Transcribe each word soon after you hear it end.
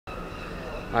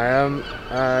I am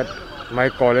at my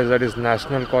college, that is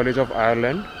National College of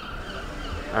Ireland,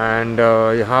 and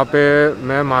यहाँ पे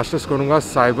मैं masters करूँगा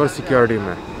cyber security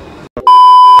में.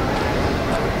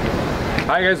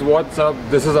 Hi guys, what's up?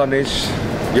 This is Anish.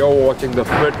 You're watching the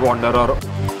Fit Wanderer.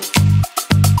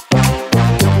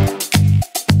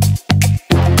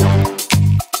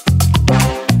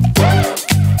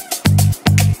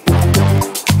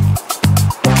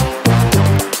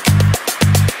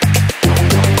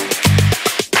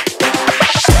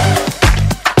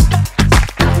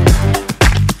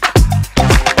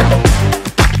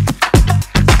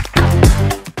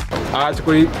 आज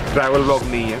कोई travel vlog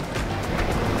नहीं है,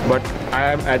 but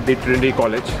I am at the Trinity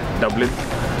college Dublin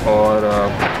और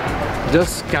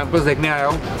जस्ट कैंपस देखने आया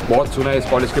हूँ. बहुत सुना है इस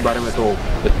कॉलेज के बारे में, तो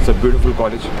it's a beautiful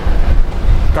college.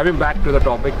 Coming back to the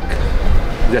topic,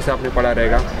 जैसे आपने पढ़ा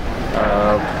रहेगा,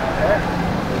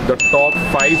 the top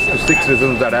 5 to 6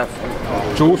 reasons that I have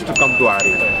chose to come to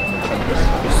Ireland.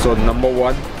 So number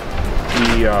 1,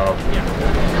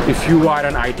 if you are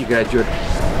an IT graduate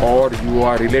or you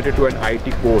are related to an IT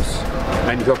course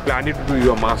and you are planning to do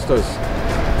your masters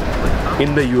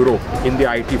in the Europe, in the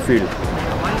IT field,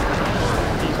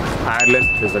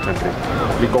 Ireland is the country,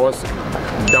 because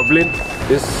Dublin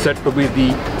is said to be the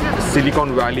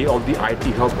Silicon Valley of the IT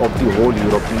hub of the whole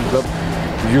Europe. मतलब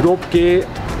Europe के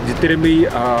जितने भी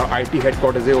IT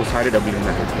headquarters है वो सारे Dublin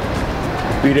में है.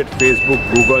 Be it Facebook,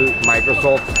 Google,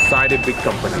 Microsoft, सारे big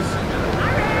companies.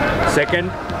 Second,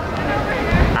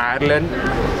 Ireland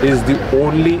is the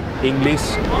only English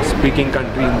speaking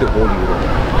country in the whole Europe.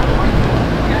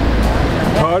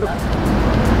 Third,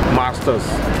 masters.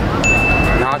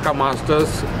 यहाँ का मास्टर्स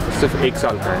सिर्फ 1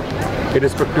 साल का है,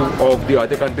 irrespective of the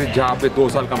other countries जहाँ पे 2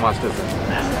 साल का मास्टर्स है.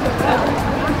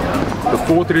 The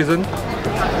fourth reason,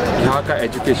 यहाँ का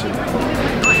education.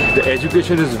 The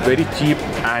education is very cheap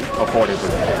and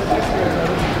affordable.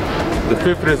 The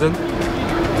fifth reason,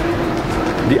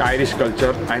 the Irish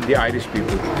culture and the Irish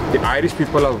people. The Irish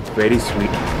people are very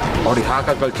sweet और यहाँ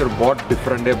का कल्चर बहुत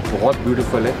डिफरेंट है, बहुत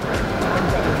ब्यूटीफुल है.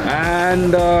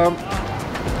 एंड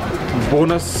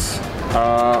बोनस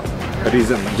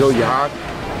रीज़न, जो यहाँ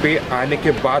पे आने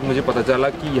के बाद मुझे पता चला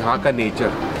कि यहाँ का nature,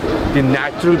 the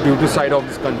natural beauty side of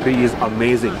this country is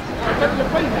amazing.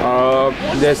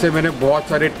 जैसे मैंने बहुत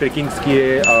सारे ट्रेकिंग्स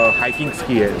किए, हाइकिंग्स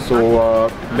किए, सो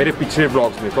मेरे पिछले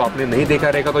ब्लॉग्स में, तो आपने नहीं देखा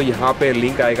रहेगा तो यहाँ पे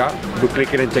लिंक आएगा, do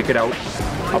click it and check it out.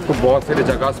 आपको बहुत सारे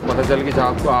जगह पता चल कि जहाँ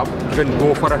आपको आप can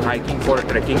go for a hiking, for a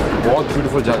trekking. बहुत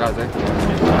ब्यूटीफुल जगह है.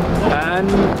 एंड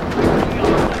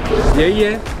यही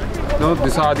है. No,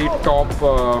 these are the top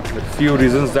few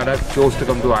reasons that I've chose to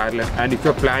come to Ireland. And if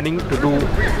you're planning to do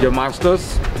your masters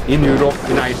in Europe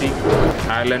in IT,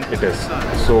 Ireland it is.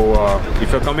 So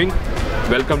if you're coming,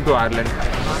 welcome to Ireland.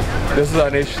 This is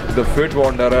Anish, the Fit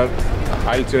Wanderer.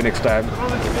 I'll see you next time.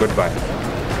 Goodbye.